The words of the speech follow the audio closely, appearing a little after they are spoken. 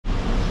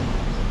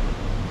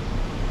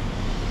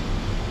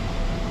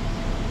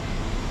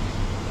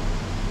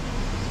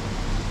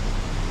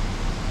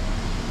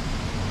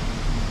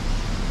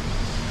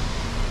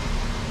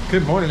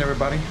Good morning,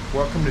 everybody.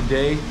 Welcome to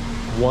day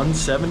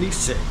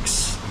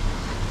 176.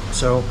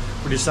 So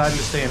we decided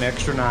to stay an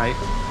extra night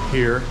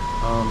here.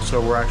 So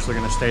we're actually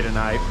going to stay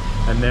tonight,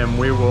 and then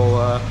we will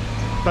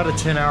about a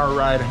 10-hour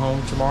ride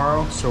home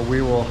tomorrow. So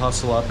we will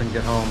hustle up and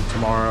get home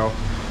tomorrow.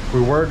 We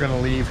were going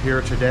to leave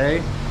here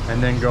today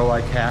and then go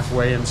like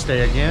halfway and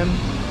stay again,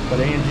 but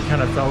Angie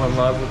kind of fell in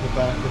love with the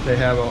fact that they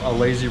have a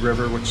lazy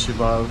river, which she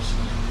loves,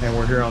 and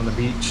we're here on the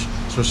beach.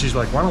 So she's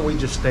like, why don't we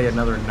just stay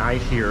another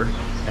night here,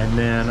 and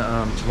then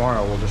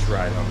tomorrow we'll just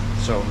ride home.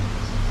 So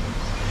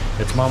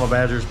it's Mama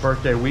Badger's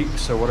birthday week,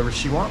 so whatever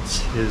she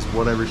wants is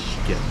whatever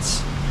she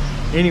gets.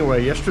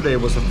 Anyway, yesterday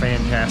was a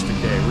fantastic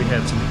day. We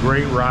had some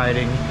great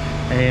riding,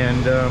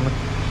 and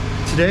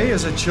today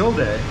is a chill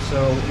day.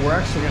 So we're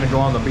actually gonna go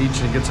on the beach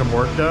and get some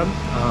work done.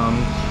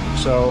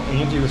 So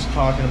Angie was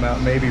talking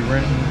about maybe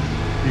renting,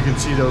 you can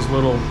see those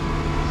little,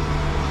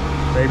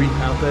 maybe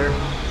out there,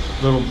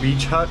 little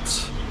beach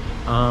huts.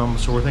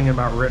 So we're thinking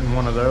about renting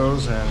one of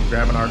those and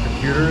grabbing our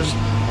computers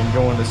and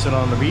going to sit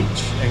on the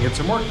beach and get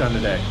some work done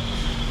today.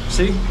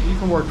 See, you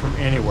can work from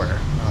anywhere.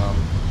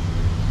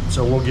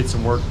 So we'll get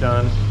some work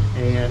done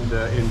and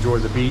enjoy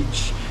the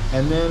beach.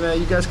 And then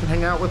you guys can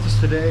hang out with us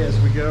today as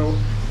we go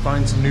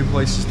find some new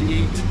places to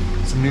eat,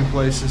 some new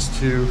places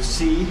to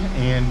see,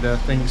 and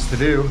things to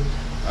do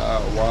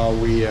while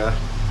we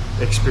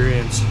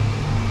experience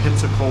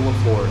Pensacola,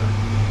 Florida.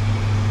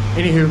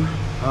 Anywho,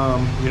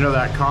 you know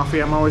that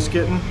coffee I'm always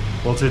getting?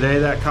 Well, today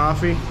that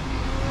coffee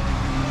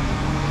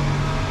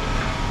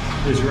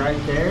is right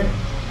there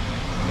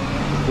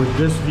with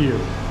this view.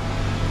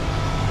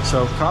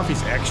 So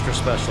coffee's extra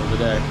special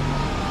today.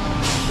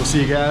 We'll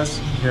see you guys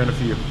here in a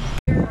few.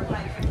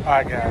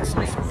 Alright guys, so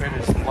it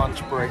is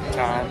lunch break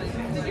time.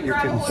 You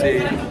can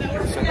see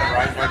we're sitting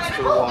right next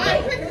to the water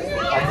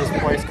at this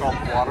place called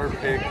Water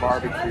Pig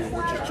Barbecue,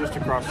 which is just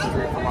across the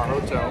street from our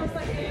hotel.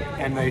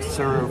 And they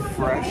serve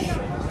fresh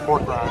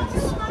pork rinds,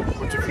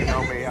 which if you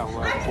know me, I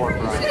love pork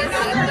rinds. Oh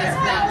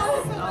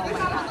my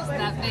gosh,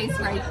 that face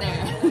right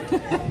there.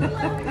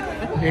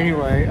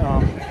 Anyway,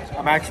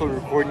 I'm actually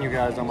recording you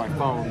guys on my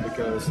phone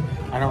because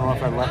I don't know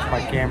if I left my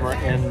camera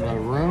in the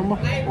room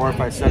or if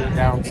I set it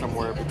down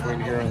somewhere between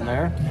here and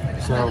there.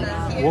 So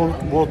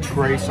we'll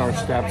trace our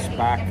steps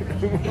back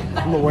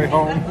on the way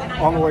home,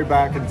 on the way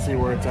back, and see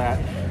where it's at.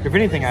 If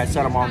anything, I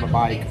set them on the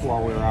bike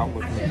while we were out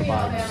looking at the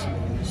bikes.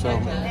 So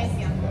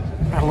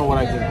I don't know what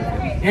I did with it.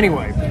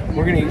 Anyway,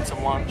 we're gonna eat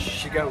some lunch.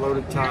 She got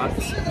loaded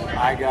tots.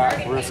 I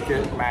got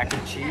brisket, mac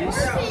and cheese.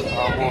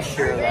 We'll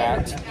share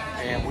that.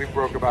 And we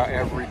broke about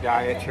every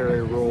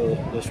dietary rule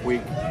this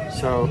week.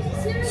 So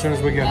as soon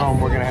as we get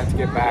home, we're gonna have to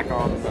get back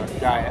on the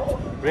diet.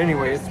 But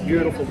anyway, it's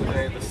beautiful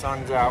today. The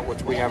sun's out,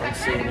 which we haven't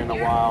seen in a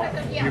while.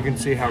 You can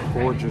see how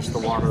gorgeous the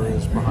water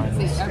is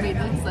behind us. I mean,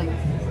 it's like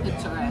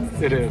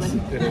picturesque. It is,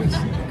 it is.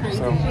 Crazy.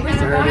 So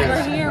there it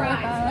is.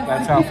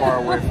 That's how far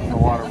away from the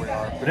water we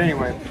are. But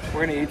anyway,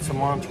 we're gonna eat some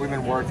lunch. We've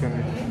been working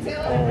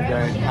all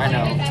day. I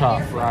know,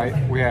 tough, right?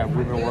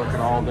 We've been working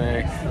all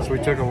day. So we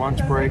took a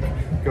lunch break,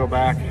 go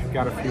back,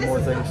 got a few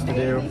more things to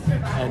do,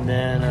 and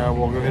then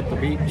we'll go hit the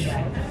beach.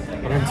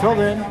 But until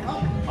then,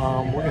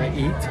 we're gonna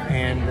eat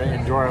and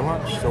enjoy our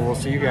lunch. So we'll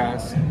see you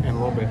guys in a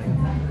little bit.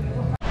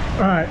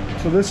 All right,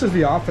 so this is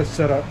the office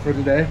setup for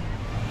today.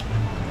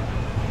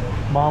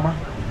 Mama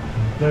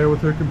there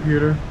with her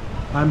computer.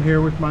 I'm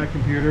here with my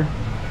computer.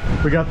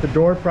 We got the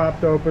door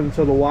propped open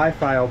so the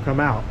Wi-Fi will come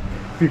out.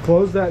 If you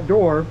close that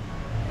door,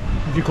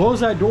 you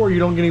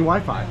don't get any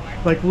Wi-Fi.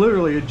 Like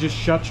literally, it just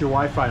shuts your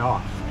Wi-Fi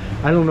off.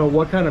 I don't know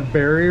what kind of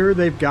barrier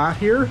they've got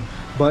here,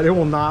 but it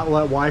will not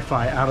let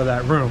Wi-Fi out of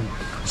that room.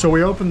 So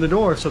we opened the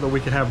door so that we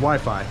could have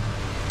Wi-Fi.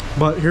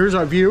 But here's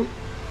our view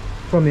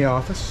from the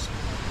office.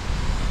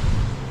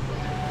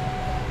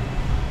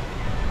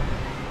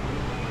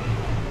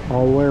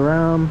 All the way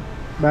around,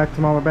 back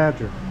to Mama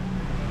Badger.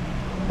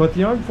 But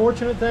the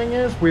unfortunate thing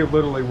is, we have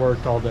literally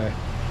worked all day.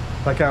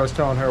 Like I was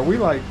telling her, we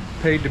like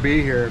paid to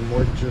be here and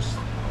we're just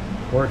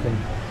working.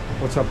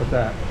 What's up with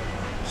that?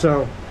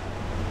 So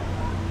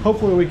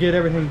hopefully we get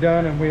everything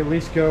done and we at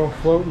least go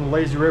float in the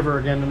lazy river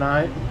again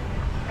tonight.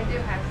 I do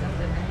have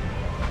something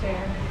to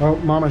share. Oh,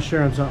 Mama's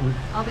sharing something.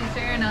 I'll be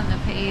sharing on the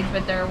page,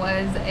 but there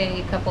was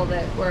a couple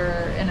that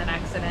were in an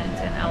accident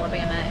in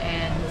Alabama,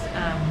 and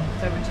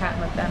so I've been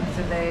chatting with them.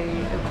 So they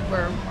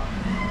were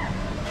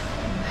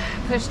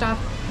pushed off.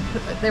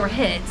 They were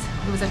hit.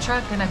 It was a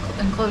truck and an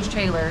enclosed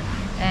trailer,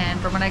 and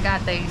from what I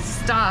got, they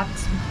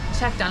stopped,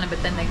 checked on it,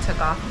 but then they took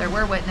off. There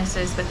were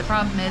witnesses, but the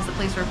problem is the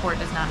police report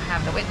does not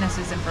have the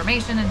witnesses'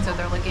 information, and so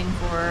they're looking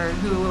for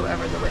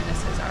whoever the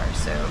witnesses are.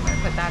 So I'm going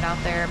to put that out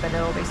there, but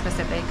it'll be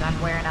specific on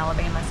where in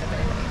Alabama, so if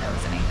anybody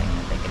knows anything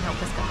that they can help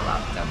this couple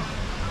out. So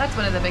that's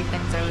one of the big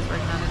things I was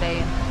working on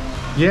today.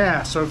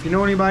 Yeah, so if you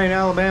know anybody in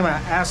Alabama,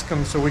 ask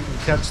them so we can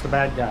catch the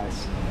bad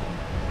guys.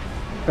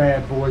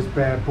 Bad boys,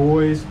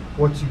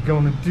 what you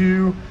gonna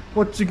do?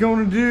 What you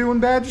gonna do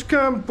when Badger's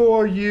coming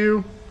for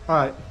you? All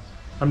right,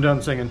 I'm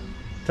done singing.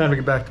 Time to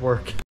get back to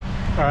work.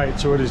 All right,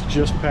 so it is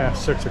just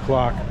past 6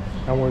 o'clock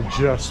and we're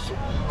just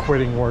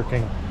quitting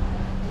working.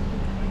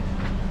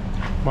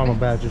 Mama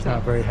Badger's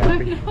not very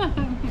happy.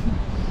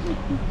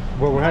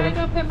 Well, we're having. I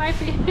don't put my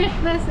feet in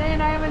the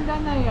sand. I haven't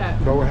done that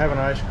yet. But we're having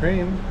ice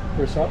cream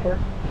for supper.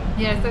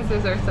 Yes, this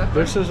is our supper.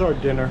 This is our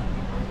dinner.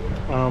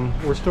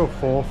 We're still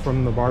full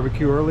from the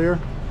barbecue earlier,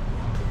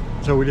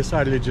 so we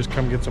decided to just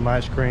come get some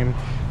ice cream.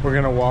 We're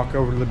gonna walk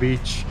over to the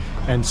beach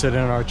and sit in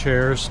our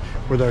chairs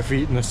with our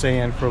feet in the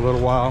sand for a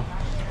little while.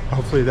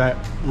 Hopefully that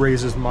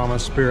raises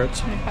Mama's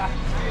spirits. Yeah.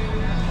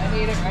 I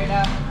need it right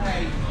now.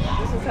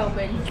 This is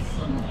helping.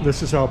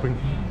 This is helping.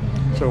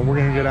 So we're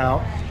gonna get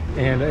out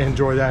and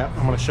enjoy that.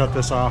 I'm gonna shut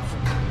this off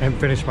and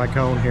finish my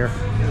cone here.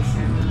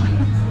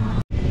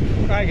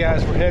 All right,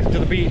 guys, we're headed to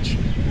the beach.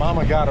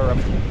 Mama got her a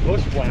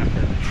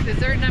bushwhacker.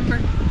 Dessert number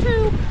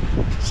 2.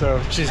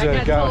 So she's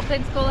I got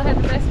told school had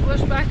the best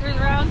bushwhackers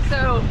around,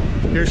 so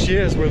here she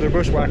is with her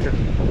bushwhacker.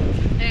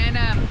 And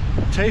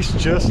tastes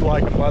just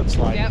like a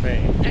mudslide yep, to me.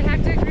 I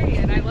have to agree,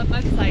 and I love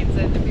mudslides,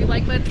 and if you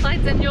like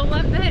mudslides, then you'll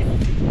love this.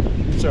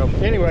 So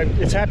anyway,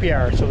 it's happy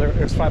hour, so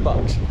it's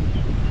 $5.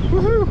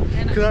 Woohoo!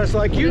 Because I was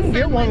like, you can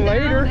get one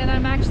later. And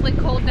I'm actually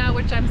cold now,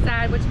 which I'm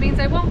sad, which means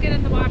I won't get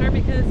in the water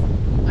because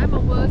I'm a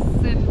wuss,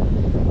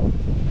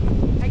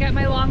 and I got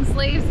my long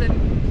sleeves,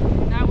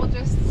 and now we'll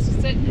just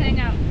sit and hang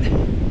out.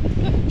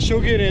 She'll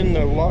get in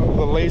the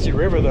lazy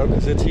river though,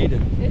 because it's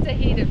heated. It's a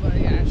heated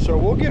one, yeah. So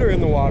we'll get her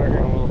in the water here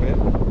in a little bit.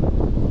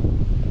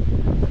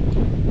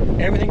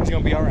 Everything's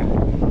gonna be all right.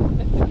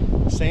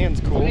 Sand's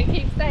cool. But I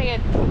keep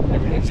saying.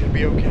 Everything's gonna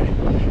be okay.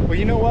 Well,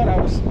 you know what?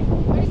 There's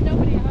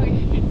nobody out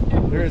here.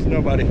 There is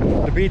nobody.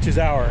 The beach is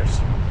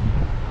ours.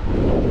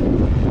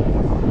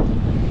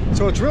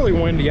 So it's really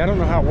windy. I don't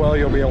know how well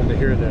you'll be able to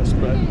hear this,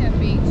 but. Yeah,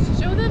 beach.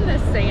 Show them the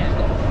sand.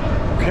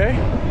 Okay.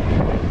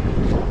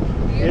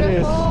 It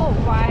is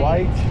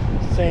white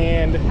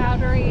sand,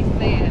 powdery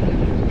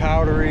sand.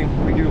 Powdery.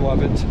 We do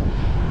love it.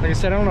 Like I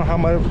said, I don't know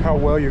how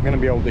well you're going to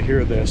be able to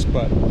hear this,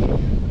 but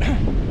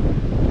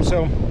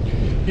so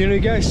you know,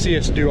 you guys see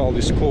us do all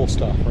this cool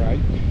stuff, right?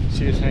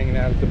 See us hanging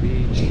out at the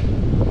beach,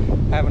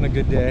 having a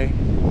good day.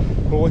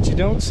 But what you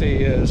don't see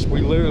is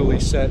we literally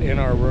sat in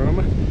our room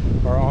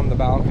or on the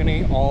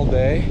balcony all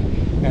day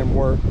and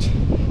worked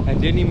and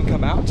didn't even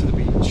come out to the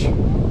beach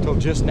till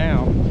just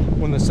now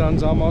when the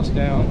sun's almost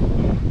down.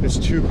 It's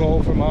too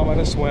cold for Mama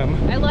to swim.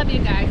 I love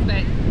you guys,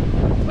 but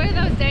one of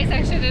those days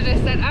I should have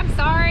just said, I'm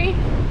sorry,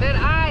 but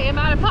I am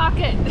out of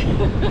pocket.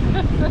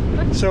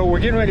 So we're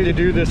getting ready to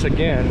do this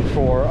again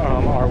for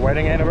our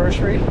wedding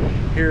anniversary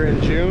here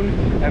in June,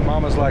 and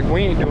Mama's like,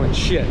 we ain't doing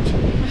shit.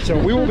 So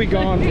we will be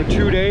gone for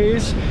 2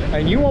 days,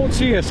 and you won't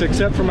see us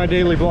except for my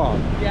daily vlog.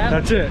 Yep,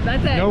 that's it.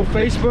 That's it. No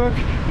Facebook,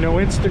 no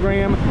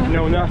Instagram,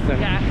 no nothing.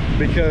 Yeah.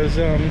 Because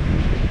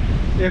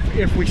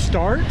if we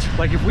start,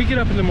 like if we get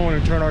up in the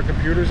morning and turn our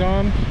computers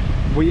on,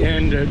 we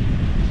end at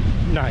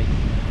night.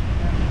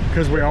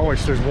 Because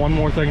there's one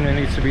more thing that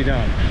needs to be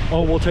done.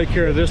 Oh, we'll take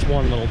care of this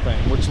one little thing,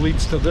 which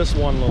leads to this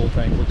one little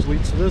thing, which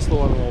leads to this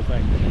one little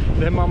thing.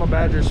 Then Mama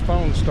Badger's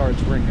phone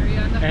starts ringing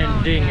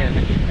and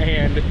dinging,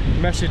 and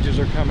messages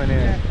are coming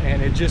in,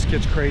 and it just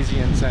gets crazy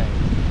insane.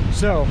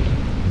 So,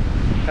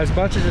 as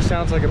much as it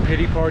sounds like a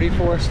pity party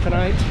for us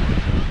tonight,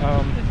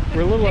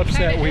 we're a little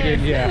upset we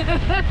didn't,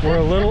 we're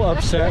a little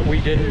upset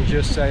we didn't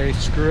just say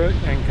screw it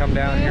and come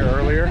down here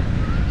earlier.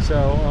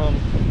 So,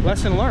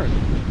 lesson learned.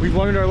 We've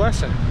learned our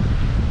lesson.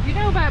 You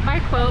know about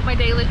my quote, my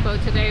daily quote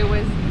today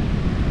was,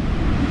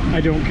 I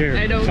don't care.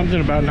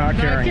 Something about not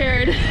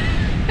caring.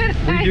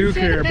 We do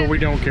care, but we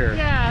don't care.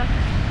 Yeah.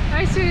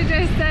 I should have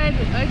just said,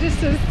 I just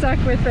have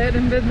stuck with it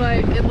and been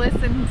like, and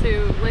listen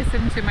to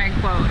my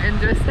quote and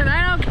just said,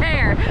 I don't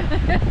care.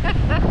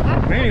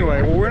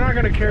 Anyway, well, we're not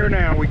going to care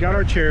now. We got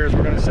our chairs.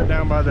 We're going to sit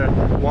down by the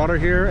water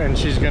here, and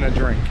she's going to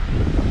drink.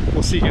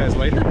 We'll see you guys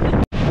later.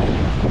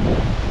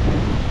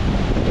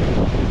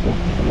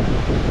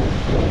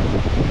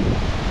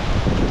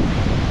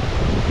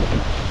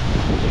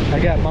 I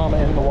got Mama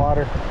in the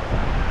water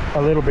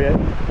a little bit.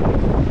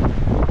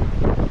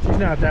 She's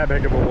not that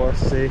big of a wuss,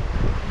 see?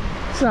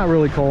 It's not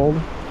really cold.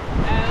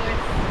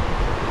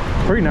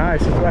 It's pretty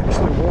nice. It's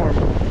actually warm.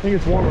 I think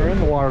it's warmer in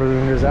the water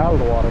than it is out of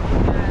the water. But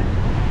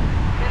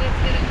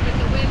with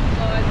the wind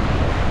blowing.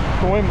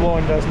 The wind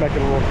blowing does make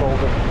it a little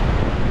colder.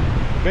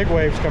 Big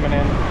waves coming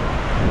in.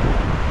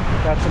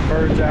 Got some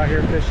birds out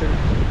here fishing.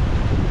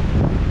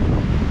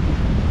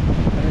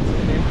 And it's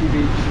an empty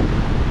beach.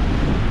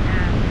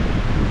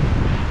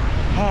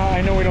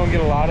 I know we don't get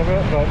a lot of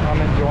it, but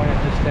I'm enjoying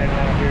it just standing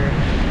out here,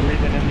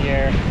 breathing in the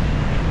air.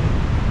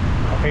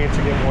 My pants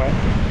are getting wet.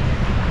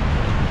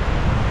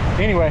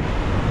 Anyway,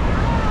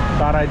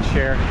 thought I'd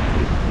share.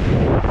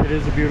 It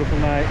is a beautiful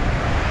night.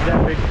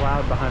 That big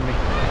cloud behind me.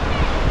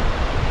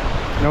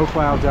 No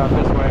clouds out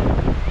this way.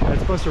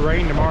 It's supposed to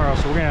rain tomorrow,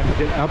 so we're gonna have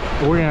to get up.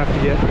 We're gonna have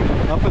to get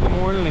up in the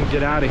morning and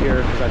get out of here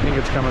because I think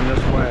it's coming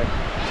this way.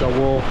 So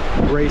we'll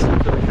race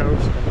it to the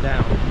coast and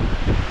down.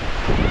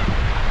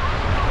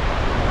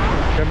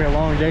 It's gonna be a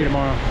long day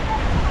tomorrow.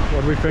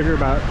 What do we figure?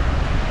 About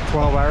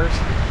 12 hours?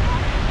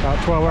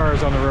 About 12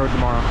 hours on the road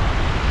tomorrow.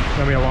 It's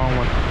gonna be a long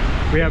one.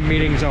 We have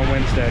meetings on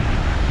Wednesday.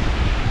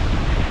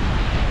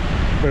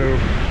 Boom.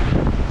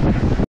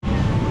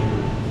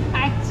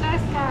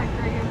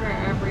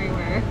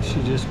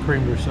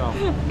 creamed herself.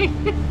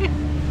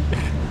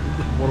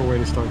 What a way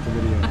to start the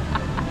video.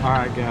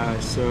 Alright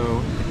guys,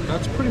 so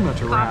that's pretty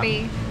much a wrap.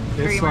 Coffee,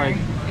 it's like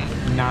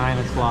 9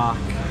 o'clock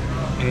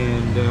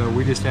and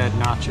we just had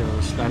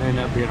nachos. That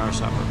ended up being our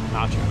supper,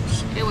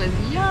 nachos. It was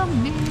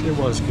yummy. It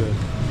was good.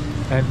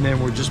 And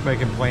then we're just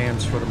making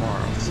plans for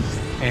tomorrow.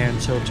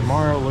 And so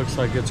tomorrow looks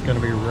like it's going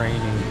to be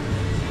raining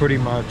pretty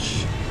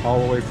much all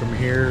the way from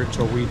here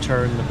till we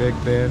turn the big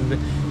bend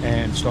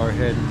and start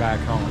heading back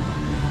home.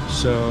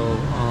 So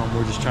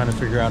we're just trying to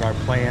figure out our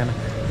plan.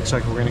 Looks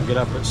like we're going to get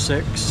up at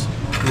 6,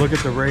 look at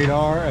the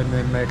radar, and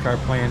then make our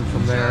plan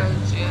from there.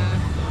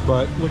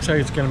 But looks like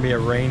it's going to be a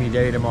rainy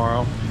day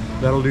tomorrow.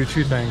 That'll do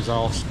two things.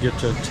 I'll get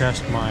to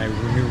test my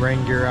new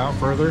rain gear out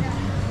further,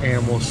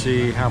 and we'll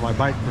see how my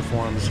bike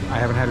performs. I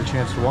haven't had a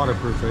chance to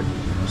waterproof it,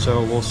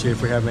 so we'll see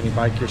if we have any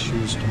bike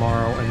issues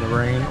tomorrow in the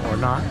rain or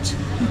not.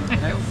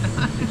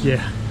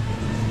 Yeah,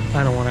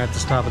 I don't want to have to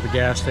stop at the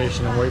gas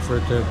station and wait for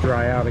it to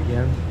dry out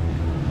again.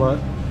 But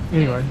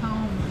anyway,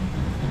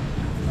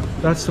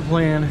 that's the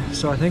plan.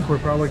 So I think we're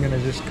probably going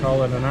to just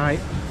call it a night.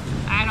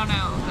 I don't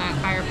know, that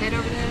fire pit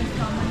over there.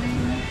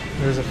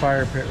 There's a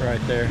fire pit right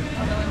there.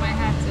 Although we might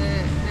have to,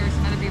 there's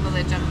some other people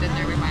that jumped in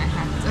there, we might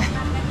have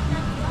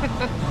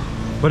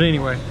to. But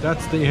anyway,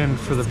 that's the end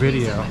for the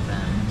video.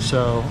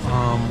 So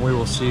we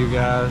will see you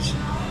guys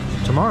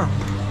tomorrow.